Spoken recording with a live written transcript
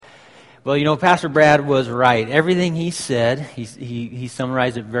Well, Pastor Brad was right. Everything he said, he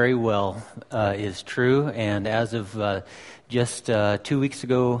summarized it very well, is true. And as of just 2 weeks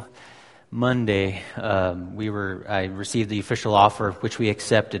ago, Monday, I received the official offer, which we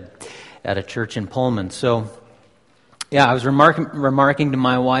accepted at a church in Pullman. So, yeah, I was remarking to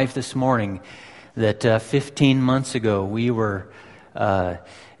my wife this morning that 15 months ago we were,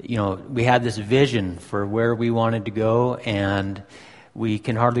 we had this vision for where we wanted to go, and we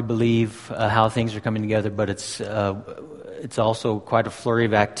can hardly believe how things are coming together, but it's also quite a flurry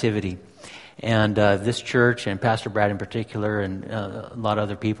of activity. And this church, and Pastor Brad in particular, and a lot of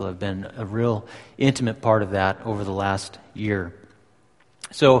other people have been a real intimate part of that over the last year.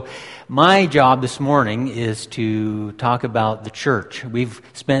 So my job this morning is to talk about the church. We've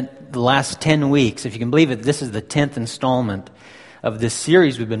spent the last 10 weeks, if you can believe it, this is the 10th installment of this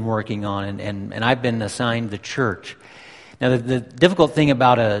series we've been working on, and I've been assigned the church. Now, the difficult thing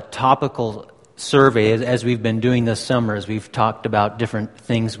about a topical survey, as we've been doing this summer, as we've talked about different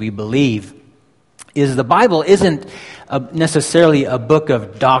things we believe, is the Bible isn't necessarily a book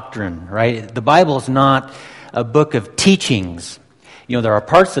of doctrine, right? The Bible is not a book of teachings. There are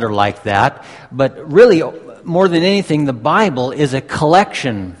parts that are like that, but really, more than anything, the Bible is a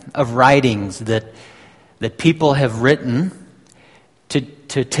collection of writings that people have written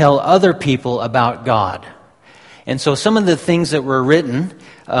to tell other people about God. And so some of the things that were written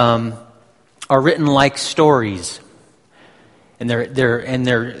are written like stories, and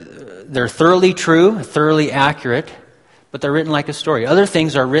they're thoroughly true, thoroughly accurate, but they're written like a story. Other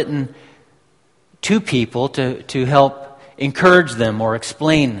things are written to people to help encourage them or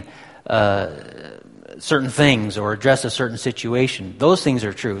explain certain things or address a certain situation. Those things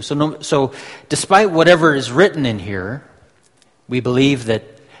are true. So despite whatever is written in here, we believe that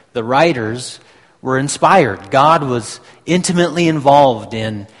the writers were inspired. God was intimately involved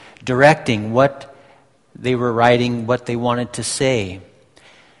in directing what they were writing, what they wanted to say.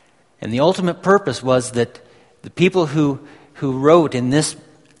 And the ultimate purpose was that the people who wrote in this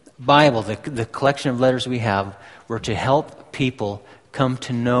Bible, the collection of letters we have, were to help people come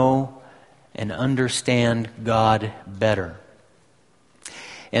to know and understand God better.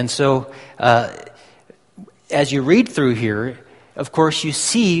 And so, as you read through here, of course, you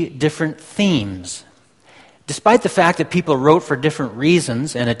see different themes. Despite the fact that people wrote for different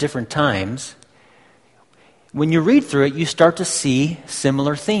reasons and at different times, when you read through it, you start to see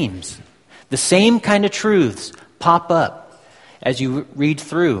similar themes. The same kind of truths pop up as you read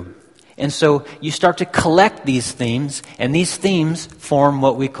through. And so you start to collect these themes, and these themes form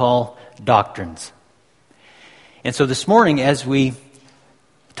what we call doctrines. And so this morning, as we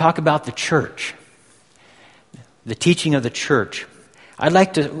talk about the church, the teaching of the church, I'd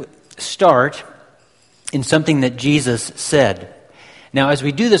like to start in something that Jesus said. Now, as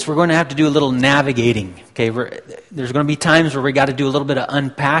we do this, we're going to have to do a little navigating. Okay, there's going to be times where we got to do a little bit of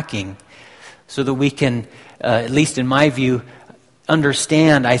unpacking so that we can, at least in my view,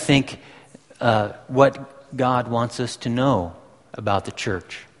 understand, I think, what God wants us to know about the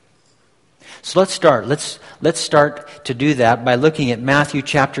church. So let's start. Let's start to do that by looking at Matthew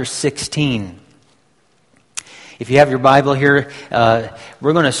chapter 16. If you have your Bible here,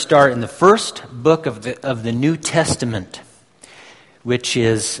 we're going to start in the first book of the New Testament, which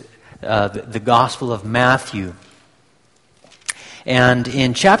is the Gospel of Matthew. And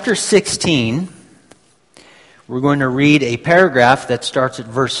in chapter 16, we're going to read a paragraph that starts at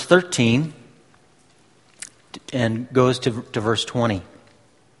verse 13 and goes to verse 20.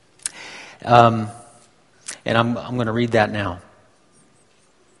 And I'm going to read that now.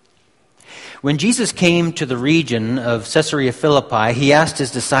 When Jesus came to the region of Caesarea Philippi, he asked his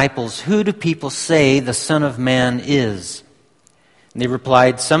disciples, "Who do people say the Son of Man is?" And they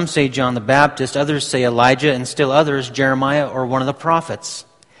replied, "Some say John the Baptist, others say Elijah, and still others Jeremiah or one of the prophets."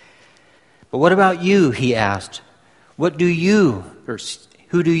 "But what about you?" he asked. Who do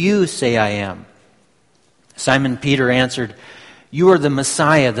you say I am?" Simon Peter answered, "You are the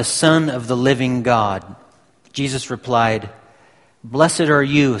Messiah, the Son of the living God." Jesus replied, "Blessed are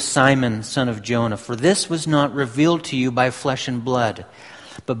you, Simon, son of Jonah, for this was not revealed to you by flesh and blood,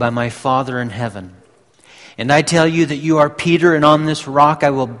 but by my Father in heaven. And I tell you that you are Peter, and on this rock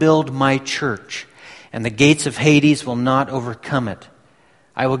I will build my church, and the gates of Hades will not overcome it.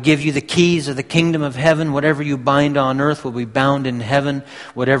 I will give you the keys of the kingdom of heaven. Whatever you bind on earth will be bound in heaven.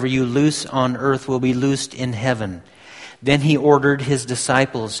 Whatever you loose on earth will be loosed in heaven." Then he ordered his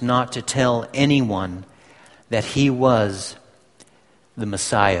disciples not to tell anyone that he was the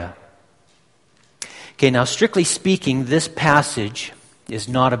Messiah. Okay, now strictly speaking, this passage is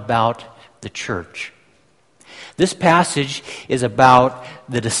not about the church. This passage is about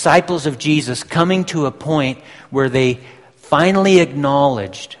the disciples of Jesus coming to a point where they finally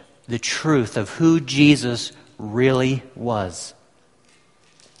acknowledged the truth of who Jesus really was.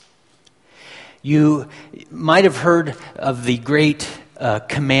 You might have heard of the great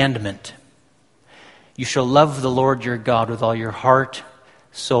commandment. You shall love the Lord your God with all your heart,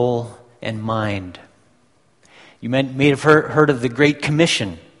 soul, and mind. You may have heard of the Great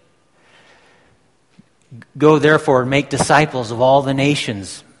Commission. Go therefore and make disciples of all the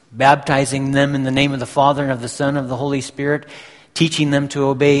nations, baptizing them in the name of the Father and of the Son and of the Holy Spirit, teaching them to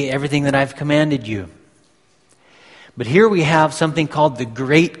obey everything that I've commanded you. But here we have something called the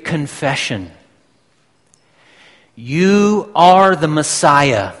Great Confession. You are the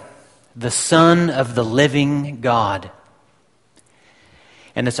Messiah, the Son of the living God.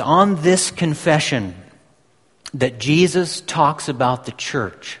 And it's on this confession that Jesus talks about the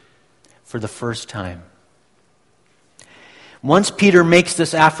church for the first time. Once Peter makes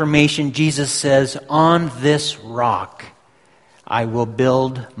this affirmation, Jesus says, "On this rock I will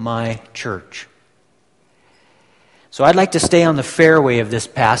build my church." So I'd like to stay on the fairway of this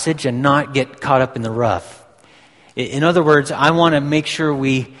passage and not get caught up in the rough. In other words, I want to make sure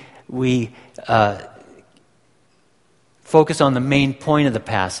we focus on the main point of the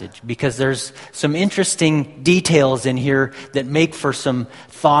passage, because there's some interesting details in here that make for some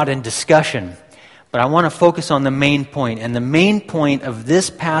thought and discussion. But I want to focus on the main point. And the main point of this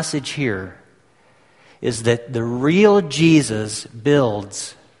passage here is that the real Jesus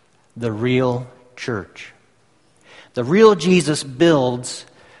builds the real church. The real Jesus builds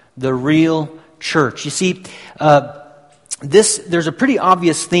the real church. You see, there's a pretty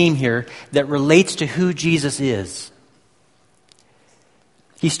obvious theme here that relates to who Jesus is.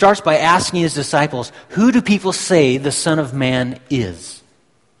 He starts by asking his disciples, "Who do people say the Son of Man is?"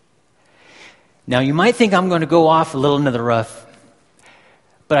 Now, you might think I'm going to go off a little into the rough,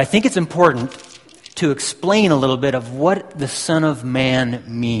 but I think it's important to explain a little bit of what the Son of Man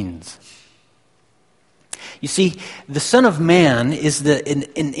means. You see, the Son of Man is an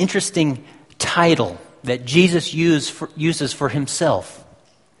interesting title that Jesus uses for himself.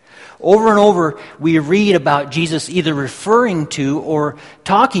 Over and over, we read about Jesus either referring to or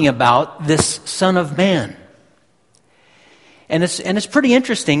talking about this Son of Man. And it's pretty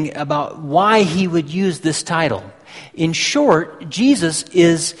interesting about why he would use this title. In short, Jesus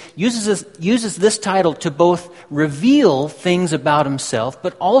uses this title to both reveal things about himself,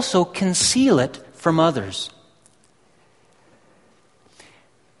 but also conceal it from others.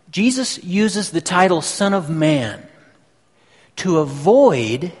 Jesus uses the title Son of Man to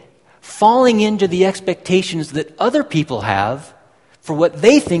avoid falling into the expectations that other people have for what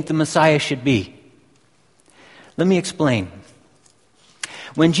they think the Messiah should be. Let me explain.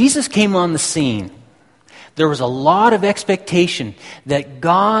 When Jesus came on the scene, there was a lot of expectation that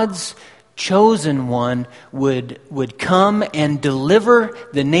God's chosen one would come and deliver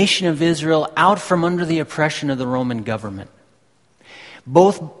the nation of Israel out from under the oppression of the Roman government.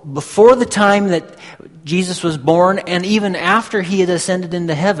 Both before the time that Jesus was born and even after he had ascended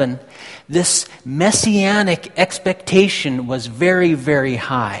into heaven, this messianic expectation was very, very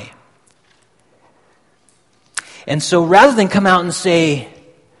high. And so rather than come out and say,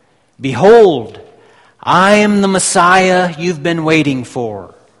 "Behold, I am the Messiah you've been waiting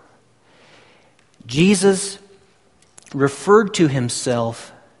for," Jesus referred to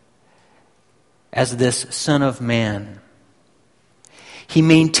himself as this Son of Man. He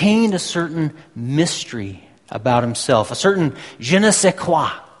maintained a certain mystery about himself, a certain je ne sais quoi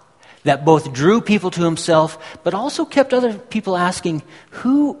that both drew people to himself, but also kept other people asking,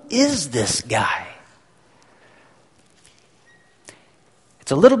 "Who is this guy?"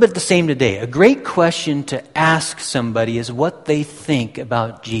 It's a little bit the same today. A great question to ask somebody is what they think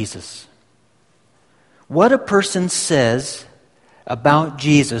about Jesus. What a person says about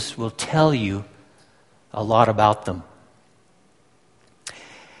Jesus will tell you a lot about them.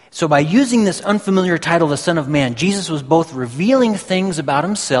 So by using this unfamiliar title, the Son of Man, Jesus was both revealing things about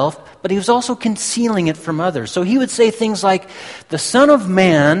himself, but he was also concealing it from others. So he would say things like, "The Son of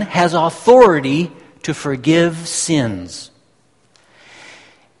Man has authority to forgive sins."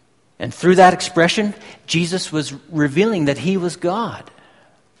 And through that expression, Jesus was revealing that he was God.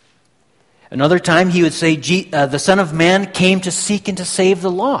 Another time he would say, "The Son of Man came to seek and to save the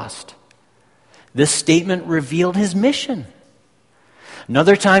lost." This statement revealed his mission.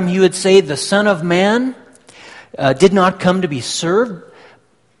 Another time he would say, "The Son of Man did not come to be served,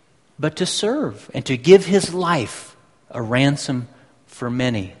 but to serve and to give his life a ransom for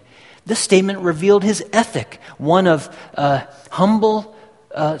many." This statement revealed his ethic, one of humble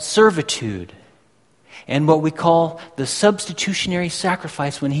servitude. and what we call the substitutionary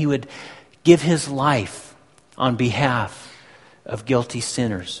sacrifice, when he would give his life on behalf of guilty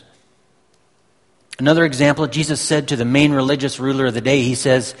sinners. Another example, Jesus said to the main religious ruler of the day, he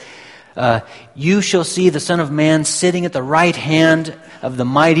says, "You shall see the Son of Man sitting at the right hand of the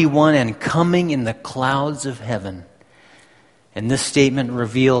Mighty One and coming in the clouds of heaven." And this statement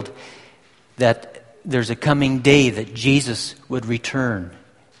revealed that there's a coming day that Jesus would return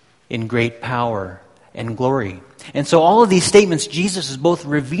in great power and glory. And so all of these statements, Jesus is both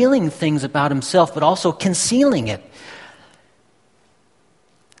revealing things about himself, but also concealing it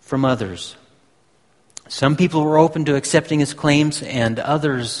from others. Some people were open to accepting his claims, and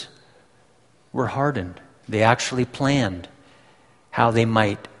others were hardened. They actually planned how they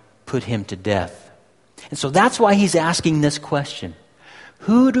might put him to death. And so that's why he's asking this question.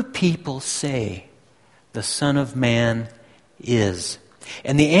 Who do people say the Son of Man is?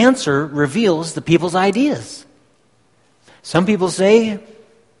 And the answer reveals the people's ideas. Some people say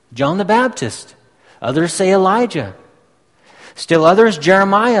John the Baptist. Others say Elijah. Still others,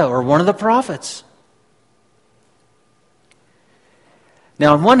 Jeremiah or one of the prophets.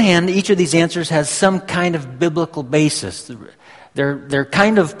 Now, on one hand, each of these answers has some kind of biblical basis. They're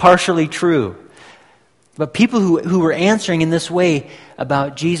kind of partially true. But people who were answering in this way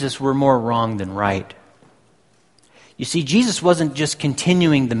about Jesus were more wrong than right. You see, Jesus wasn't just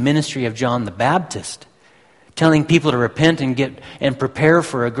continuing the ministry of John the Baptist, telling people to repent and prepare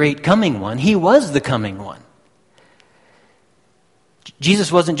for a great coming one. He was the coming one.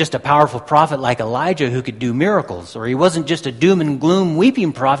 Jesus wasn't just a powerful prophet like Elijah who could do miracles, or he wasn't just a doom and gloom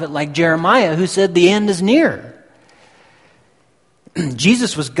weeping prophet like Jeremiah who said the end is near.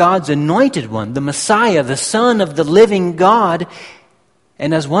 Jesus was God's anointed one, the Messiah, the Son of the living God.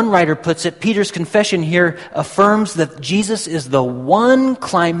 And as one writer puts it, Peter's confession here affirms that Jesus is the one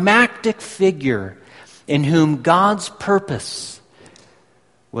climactic figure in whom God's purpose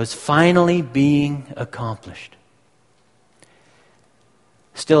was finally being accomplished.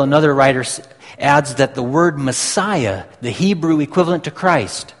 Still, another writer adds that the word Messiah, the Hebrew equivalent to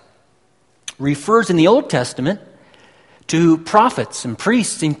Christ, refers in the Old Testament to prophets and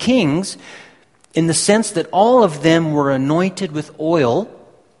priests and kings in the sense that all of them were anointed with oil.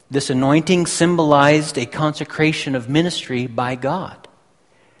 This anointing symbolized a consecration of ministry by God.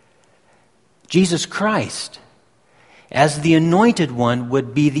 Jesus Christ, as the anointed one,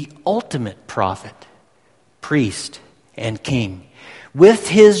 would be the ultimate prophet, priest, and king. With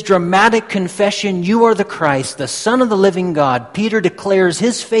his dramatic confession, "You are the Christ, the Son of the living God," Peter declares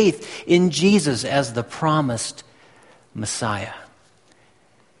his faith in Jesus as the promised Messiah.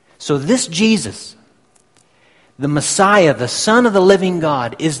 So this Jesus, the Messiah, the Son of the living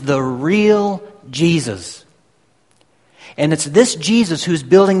God, is the real Jesus. And it's this Jesus who's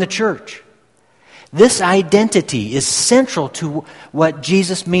building the church. This identity is central to what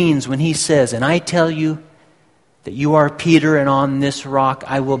Jesus means when he says, "And I tell you that you are Peter, and on this rock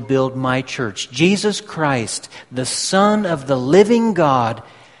I will build my church." Jesus Christ, the Son of the living God,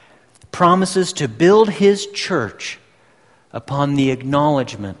 promises to build his church upon the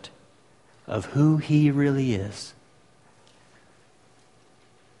acknowledgement of who he really is.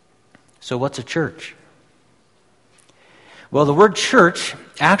 So what's a church? Well, the word church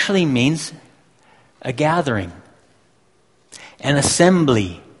actually means a gathering, an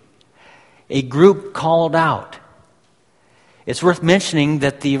assembly, a group called out. It's worth mentioning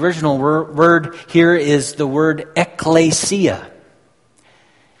that the original word here is the word ekklesia.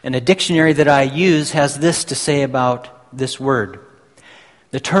 And a dictionary that I use has this to say about this word.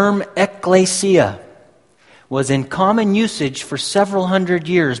 The term ekklesia was in common usage for several hundred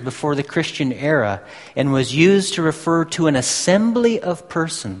years before the Christian era and was used to refer to an assembly of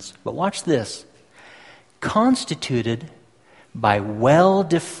persons. But watch this. Constituted by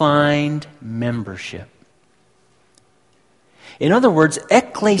well-defined membership. In other words,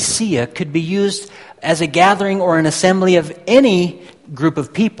 ekklesia could be used as a gathering or an assembly of any group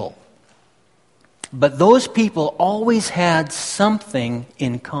of people. But those people always had something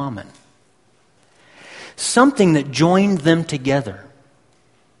in common. Something that joined them together.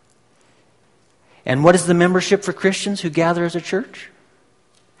 And what is the membership for Christians who gather as a church?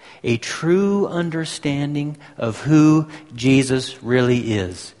 A true understanding of who Jesus really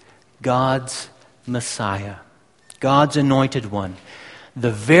is. God's Messiah. God's anointed one.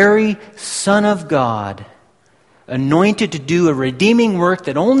 The very Son of God, anointed to do a redeeming work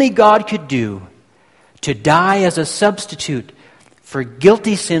that only God could do, to die as a substitute for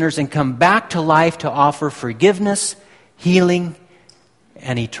guilty sinners and come back to life to offer forgiveness, healing,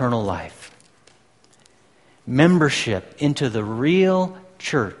 and eternal life. Membership into the real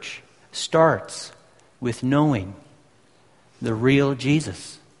church starts with knowing the real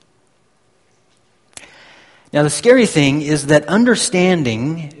Jesus. Now, the scary thing is that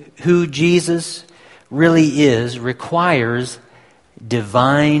understanding who Jesus really is requires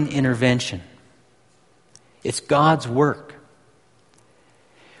divine intervention. It's God's work.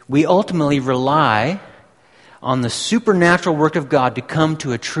 We ultimately rely on the supernatural work of God to come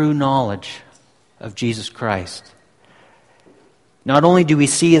to a true knowledge of Jesus Christ. Not only do we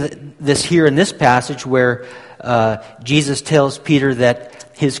see this here in this passage where Jesus tells Peter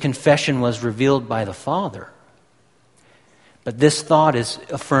that his confession was revealed by the Father, but this thought is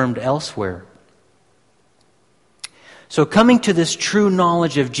affirmed elsewhere. So coming to this true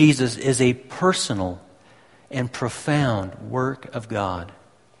knowledge of Jesus is a personal and profound work of God.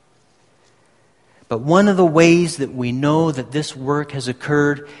 But one of the ways that we know that this work has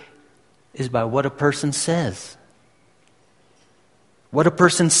occurred is by what a person says. What a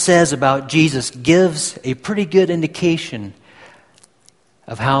person says about Jesus gives a pretty good indication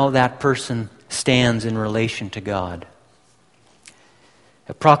of how that person stands in relation to God.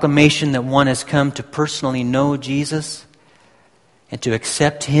 A proclamation that one has come to personally know Jesus and to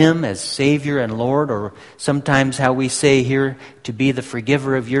accept Him as Savior and Lord, or sometimes how we say here, to be the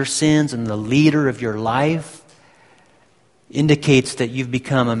forgiver of your sins and the leader of your life, indicates that you've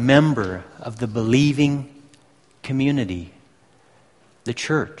become a member of the believing community, the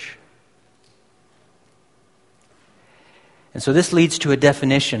church. And so this leads to a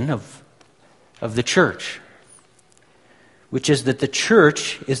definition of the church, which is that the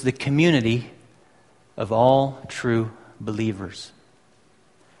church is the community of all true believers.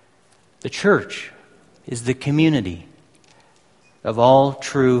 The church is the community of all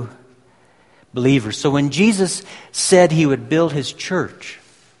true believers. So when Jesus said He would build His church,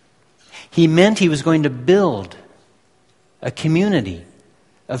 He meant He was going to build a community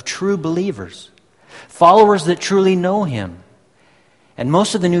of true believers, followers that truly know Him. And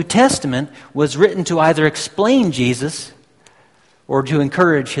most of the New Testament was written to either explain Jesus or to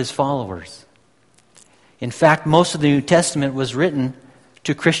encourage His followers. In fact, most of the New Testament was written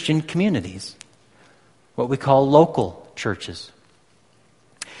to Christian communities, what we call local churches.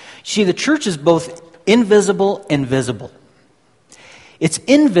 See, the church is both invisible and visible. It's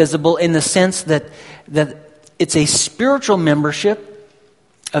invisible in the sense that it's a spiritual membership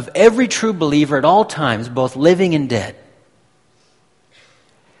of every true believer at all times, both living and dead,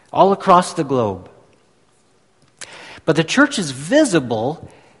 all across the globe. But the church is visible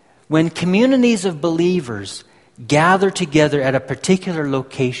when communities of believers gather together at a particular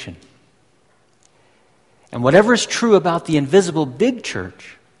location. And whatever is true about the invisible big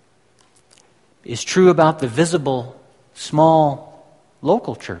church is true about the visible, small,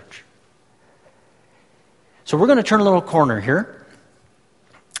 local church. So we're going to turn a little corner here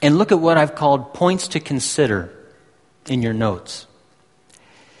and look at what I've called points to consider in your notes.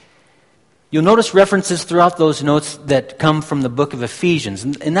 You'll notice references throughout those notes that come from the book of Ephesians,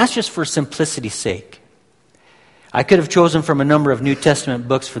 and that's just for simplicity's sake. I could have chosen from a number of New Testament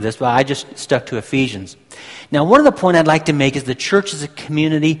books for this, but I just stuck to Ephesians. Now, one of the points I'd like to make is the church is a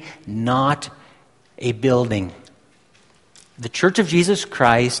community, not a building. The Church of Jesus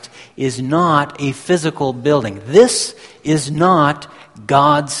Christ is not a physical building. This is not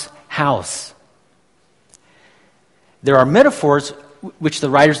God's house. There are metaphors which the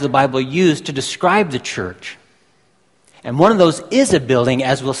writers of the Bible use to describe the church. And one of those is a building,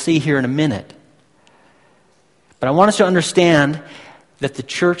 as we'll see here in a minute. But I want us to understand that the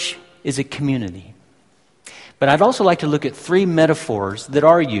church is a community. But I'd also like to look at three metaphors that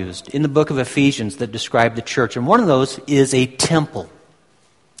are used in the book of Ephesians that describe the church. And one of those is a temple.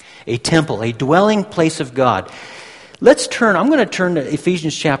 A temple, a dwelling place of God. I'm going to turn to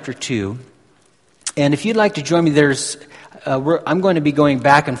Ephesians chapter 2. And if you'd like to join me, I'm going to be going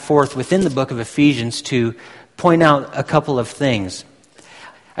back and forth within the book of Ephesians to point out a couple of things.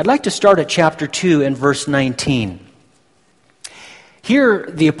 I'd like to start at chapter 2 and verse 19. Here,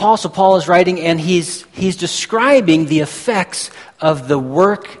 the Apostle Paul is writing, and he's describing the effects of the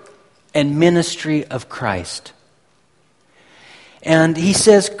work and ministry of Christ. And he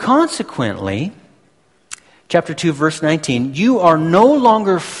says, consequently, chapter 2, verse 19, you are no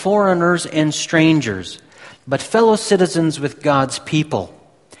longer foreigners and strangers, but fellow citizens with God's people,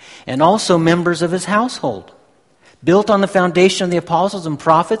 and also members of His household, built on the foundation of the apostles and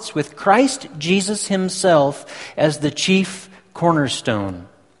prophets, with Christ Jesus Himself as the chief cornerstone.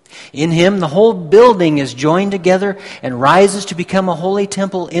 In Him, the whole building is joined together and rises to become a holy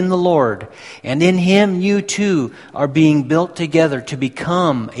temple in the Lord. And in Him, you too are being built together to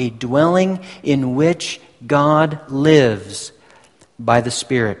become a dwelling in which God lives by the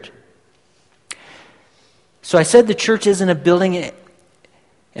Spirit. So I said the church isn't a building,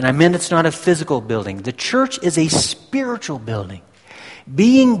 and I meant it's not a physical building. The church is a spiritual building,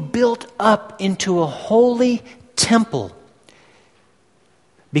 being built up into a holy temple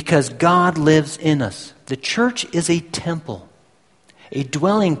because God lives in us. The church is a temple, a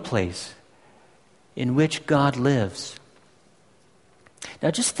dwelling place in which God lives. Now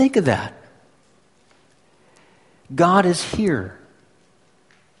just think of that. God is here.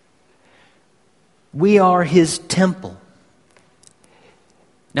 We are His temple.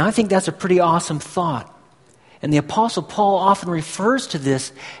 Now I think that's a pretty awesome thought. And the Apostle Paul often refers to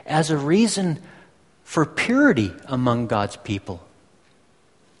this as a reason for purity among God's people.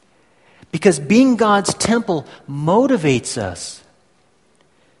 Because being God's temple motivates us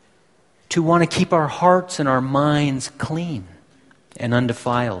to want to keep our hearts and our minds clean and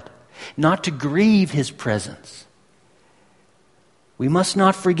undefiled, not to grieve His presence. We must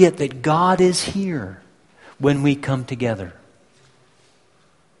not forget that God is here when we come together.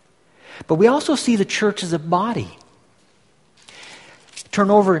 But we also see the church as a body. Turn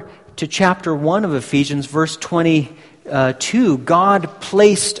over to chapter 1 of Ephesians, verse 22. God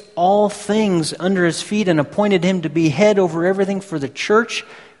placed all things under His feet and appointed Him to be head over everything for the church,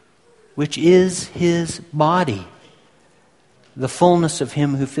 which is His body, the fullness of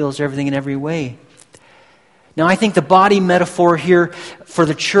Him who fills everything in every way. Now, I think the body metaphor here for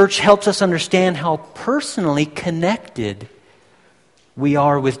the church helps us understand how personally connected we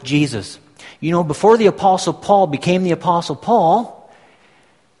are with Jesus. You know, before the Apostle Paul became the Apostle Paul,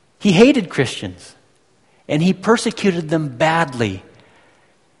 he hated Christians and he persecuted them badly.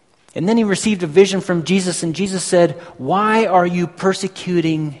 And then he received a vision from Jesus, and Jesus said, "Why are you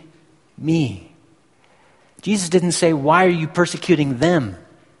persecuting me?" Jesus didn't say, "Why are you persecuting them?"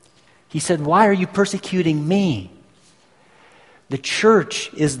 He said, "Why are you persecuting me?" The church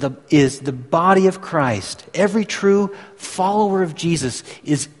is the body of Christ. Every true follower of Jesus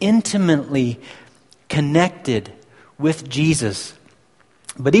is intimately connected with Jesus.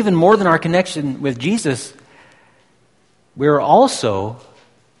 But even more than our connection with Jesus, we're also,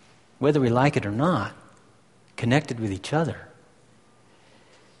 whether we like it or not, connected with each other.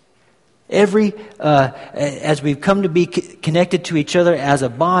 As we've come to be connected to each other as a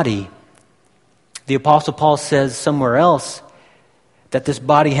body, the Apostle Paul says somewhere else that this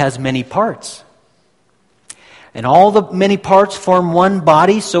body has many parts. And all the many parts form one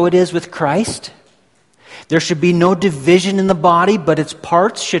body, so it is with Christ. There should be no division in the body, but its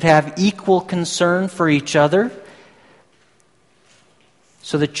parts should have equal concern for each other.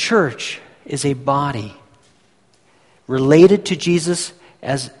 So the church is a body related to Jesus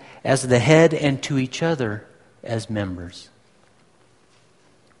as the head and to each other as members.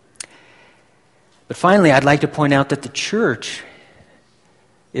 But finally, I'd like to point out that the church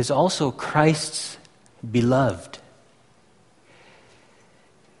is also Christ's beloved.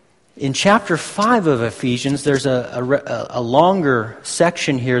 In chapter 5 of Ephesians, there's a longer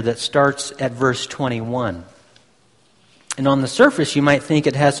section here that starts at verse 21. And on the surface, you might think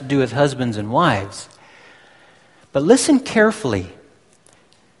it has to do with husbands and wives. But listen carefully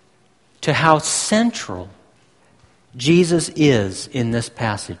to how central Jesus is in this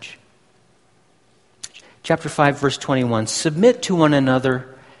passage. Chapter 5, verse 21, "Submit to one another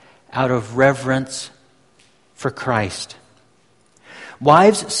out of reverence for Christ.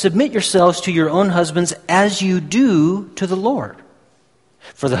 Wives, submit yourselves to your own husbands as you do to the Lord.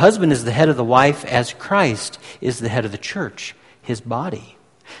 For the husband is the head of the wife, as Christ is the head of the church, His body,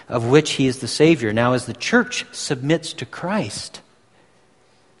 of which He is the Savior. Now as the church submits to Christ,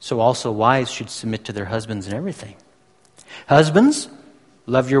 so also wives should submit to their husbands in everything. Husbands,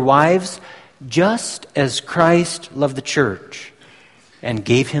 love your wives just as Christ loved the church and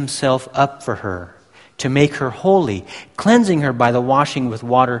gave Himself up for her, to make her holy, cleansing her by the washing with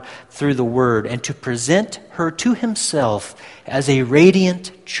water through the word, and to present her to Himself as a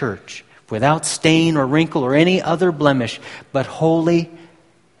radiant church, without stain or wrinkle or any other blemish, but holy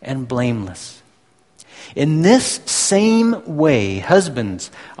and blameless. In this same way,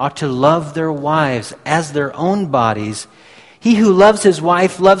 husbands ought to love their wives as their own bodies. He who loves his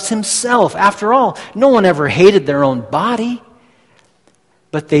wife loves himself. After all, no one ever hated their own body,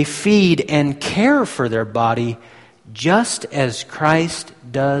 but they feed and care for their body just as Christ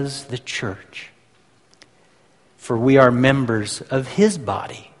does the church. For we are members of His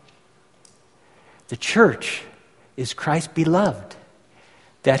body. The church is Christ's beloved,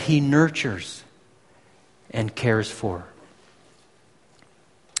 that He nurtures and cares for.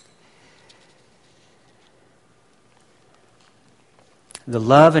 The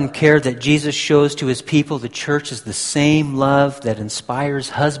love and care that Jesus shows to His people, the church, is the same love that inspires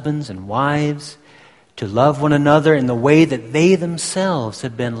husbands and wives to love one another in the way that they themselves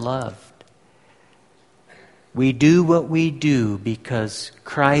have been loved. We do what we do because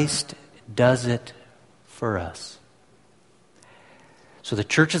Christ does it for us. So the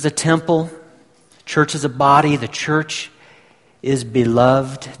church is a temple, the church is a body, the church is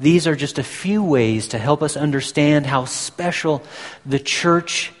beloved. These are just a few ways to help us understand how special the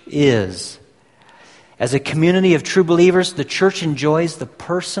church is. As a community of true believers, the church enjoys the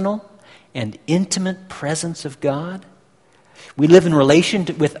personal and intimate presence of God. We live in relation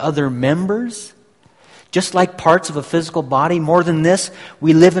with other members, just like parts of a physical body. More than this,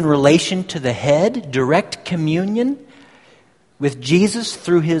 we live in relation to the head, direct communion with Jesus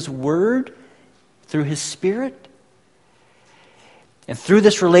through His Word, through His Spirit. And through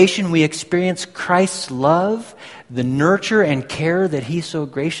this relation, we experience Christ's love, the nurture and care that He so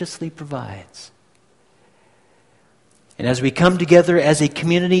graciously provides. And as we come together as a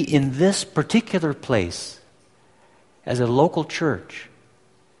community in this particular place, as a local church,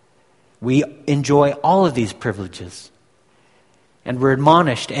 we enjoy all of these privileges. And we're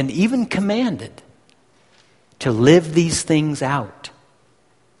admonished and even commanded to live these things out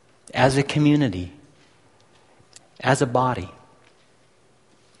as a community, as a body.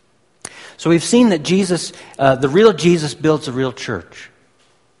 So we've seen that Jesus, the real Jesus, builds a real church.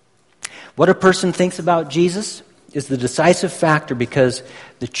 What a person thinks about Jesus is the decisive factor because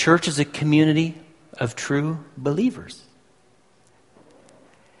the church is a community of true believers.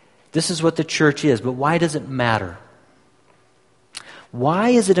 This is what the church is, but why does it matter? Why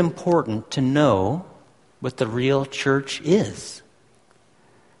is it important to know what the real church is?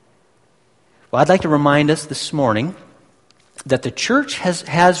 Well, I'd like to remind us this morning that the church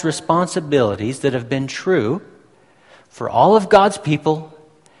has responsibilities that have been true for all of God's people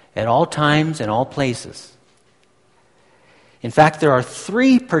at all times and all places. In fact, there are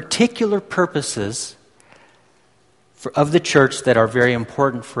three particular purposes of the church that are very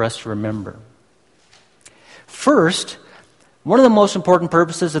important for us to remember. First, one of the most important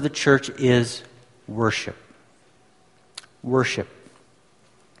purposes of the church is worship. Worship.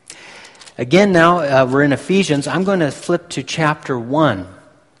 Again, now we're in Ephesians. I'm going to flip to chapter 1.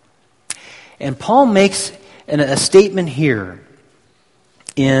 And Paul makes a statement here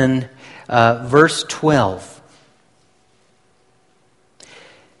in verse 12.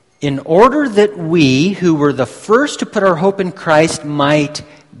 In order that we, who were the first to put our hope in Christ, might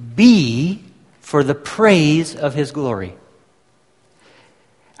be for the praise of His glory.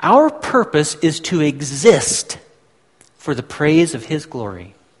 Our purpose is to exist for the praise of His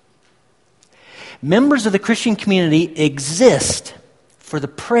glory. Members of the Christian community exist for the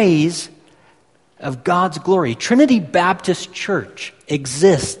praise of God's glory. Trinity Baptist Church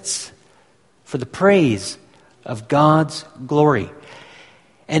exists for the praise of God's glory.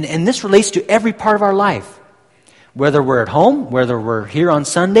 And this relates to every part of our life. Whether we're at home, whether we're here on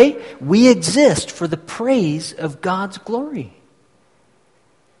Sunday, we exist for the praise of God's glory.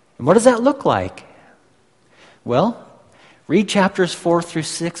 And what does that look like? Well, read chapters 4 through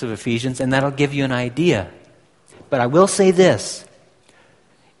 6 of Ephesians, and that'll give you an idea. But I will say this.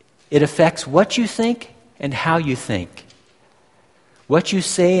 It affects what you think and how you think. What you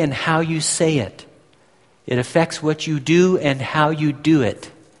say and how you say it. It affects what you do and how you do it.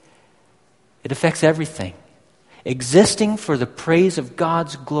 It affects everything. Existing for the praise of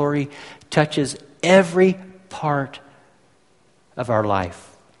God's glory touches every part of our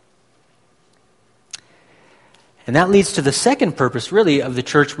life. And that leads to the second purpose, really, of the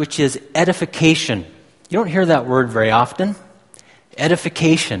church, which is edification. You don't hear that word very often.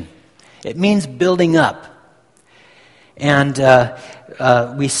 Edification. It means building up. And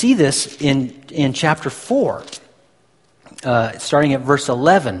we see this in chapter 4, starting at verse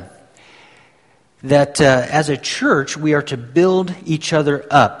 11, that as a church, we are to build each other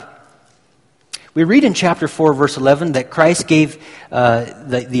up. We read in chapter 4, verse 11, that Christ gave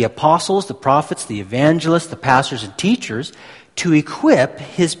the apostles, the prophets, the evangelists, the pastors, and teachers to equip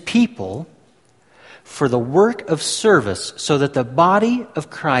His people for the work of service so that the body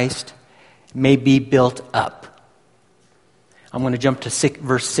of Christ may be built up. I'm going to jump to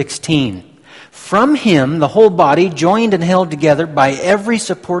verse 16. From Him, the whole body, joined and held together by every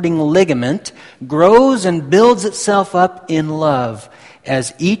supporting ligament, grows and builds itself up in love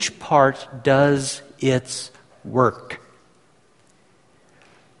as each part does its work.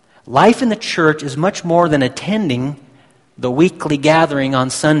 Life in the church is much more than attending the weekly gathering on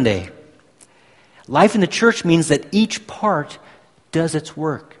Sunday. Life in the church means that each part does its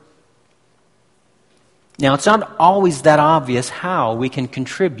work. Now, it's not always that obvious how we can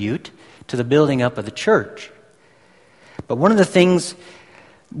contribute to the building up of the church. But one of the things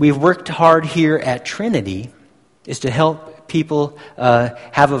we've worked hard here at Trinity is to help people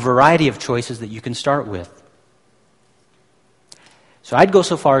have a variety of choices that you can start with. So I'd go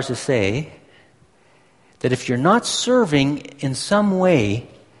so far as to say that if you're not serving in some way,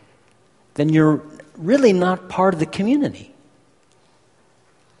 then you're really not part of the community.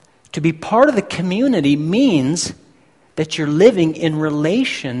 To be part of the community means that you're living in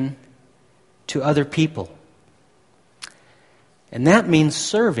relation to other people. And that means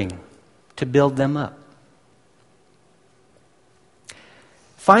serving to build them up.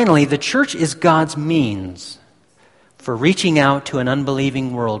 Finally, the church is God's means for reaching out to an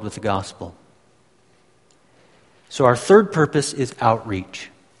unbelieving world with the gospel. So our third purpose is outreach.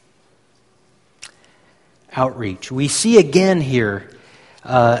 Outreach. We see again here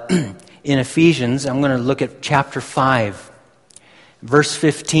in Ephesians, I'm going to look at chapter 5, verse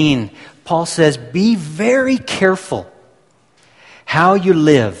 15. Paul says, "Be very careful how you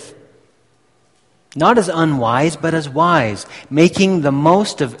live, not as unwise, but as wise, making the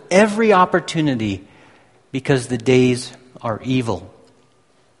most of every opportunity, because the days are evil."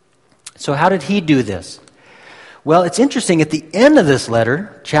 So how did he do this? Well, it's interesting. At the end of this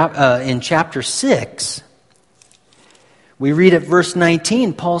letter, in chapter 6, we read at verse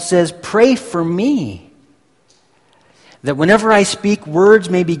 19, Paul says, "Pray for me, that whenever I speak, words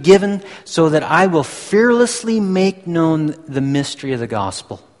may be given, so that I will fearlessly make known the mystery of the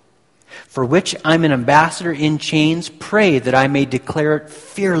gospel, for which I'm an ambassador in chains. Pray that I may declare it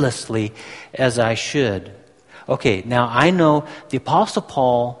fearlessly as I should." Okay, now I know the Apostle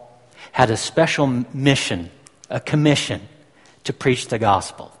Paul had a special mission, a commission, to preach the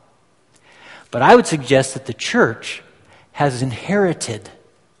gospel. But I would suggest that the church has inherited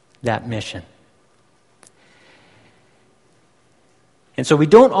that mission. And so we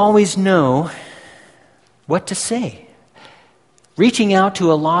don't always know what to say. Reaching out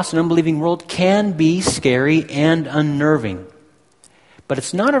to a lost and unbelieving world can be scary and unnerving. But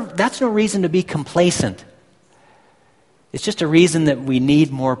that's no reason to be complacent. It's just a reason that we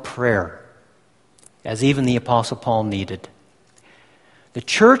need more prayer, as even the Apostle Paul needed. The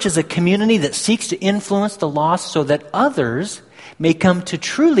church is a community that seeks to influence the lost so that others may come to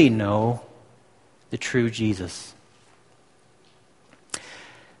truly know the true Jesus.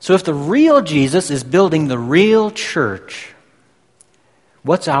 So if the real Jesus is building the real church,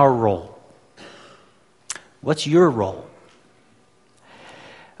 what's our role? What's your role?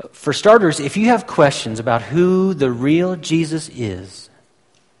 For starters, if you have questions about who the real Jesus is,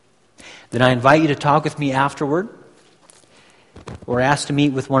 then I invite you to talk with me afterward or ask to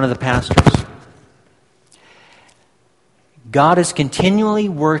meet with one of the pastors. God is continually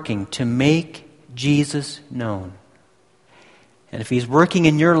working to make Jesus known. And if He's working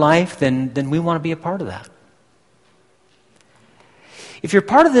in your life, then we want to be a part of that. If you're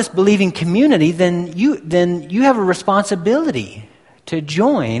part of this believing community, then you have a responsibility to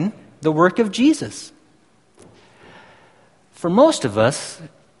join the work of Jesus. For most of us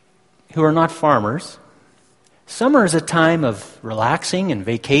who are not farmers, summer is a time of relaxing and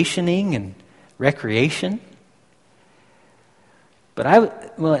vacationing and recreation. But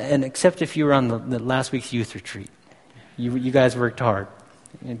and except if you were on the last week's youth retreat. You guys worked hard.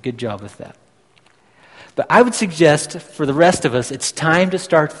 Good job with that. But I would suggest for the rest of us, it's time to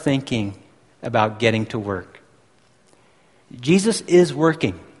start thinking about getting to work. Jesus is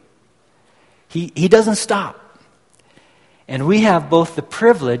working. He doesn't stop. And we have both the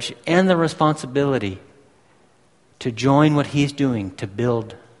privilege and the responsibility to join what He's doing to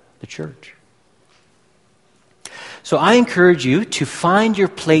build the church. So I encourage you to find your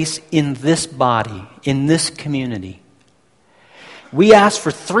place in this body, in this community. We ask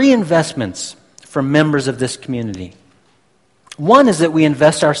for 3 investments from members of this community. One is that we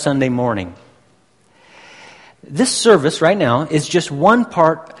invest our Sunday morning. This service right now is just one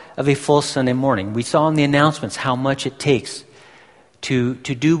part of a full Sunday morning. We saw in the announcements how much it takes to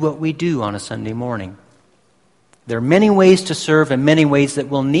do what we do on a Sunday morning. There are many ways to serve and many ways that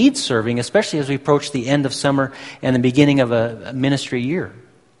will need serving, especially as we approach the end of summer and the beginning of a ministry year.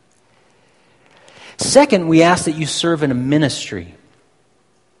 Second, we ask that you serve in a ministry.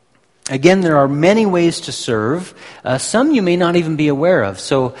 Again, there are many ways to serve. Some you may not even be aware of.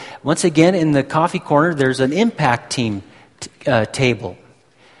 So once again, in the coffee corner, there's an impact team table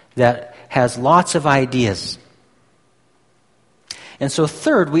that has lots of ideas. And so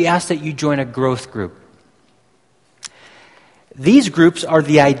third, we ask that you join a growth group. These groups are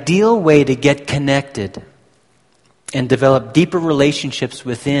the ideal way to get connected and develop deeper relationships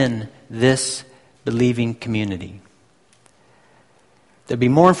within this believing community. There'll be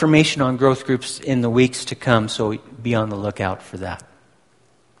more information on growth groups in the weeks to come, so be on the lookout for that.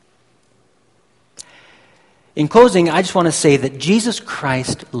 In closing, I just want to say that Jesus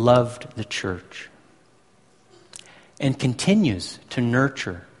Christ loved the church and continues to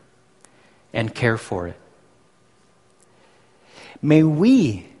nurture and care for it. May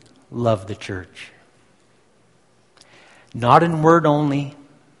we love the church, not in word only,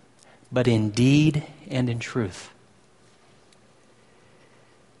 but in deed and in truth.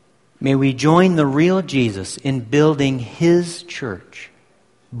 May we join the real Jesus in building His church,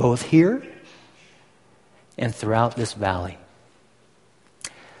 both here and throughout this valley.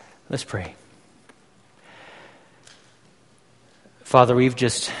 Let's pray. Father, we've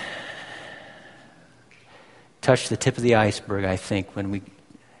just touched the tip of the iceberg, I think, when we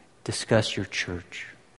discuss your church.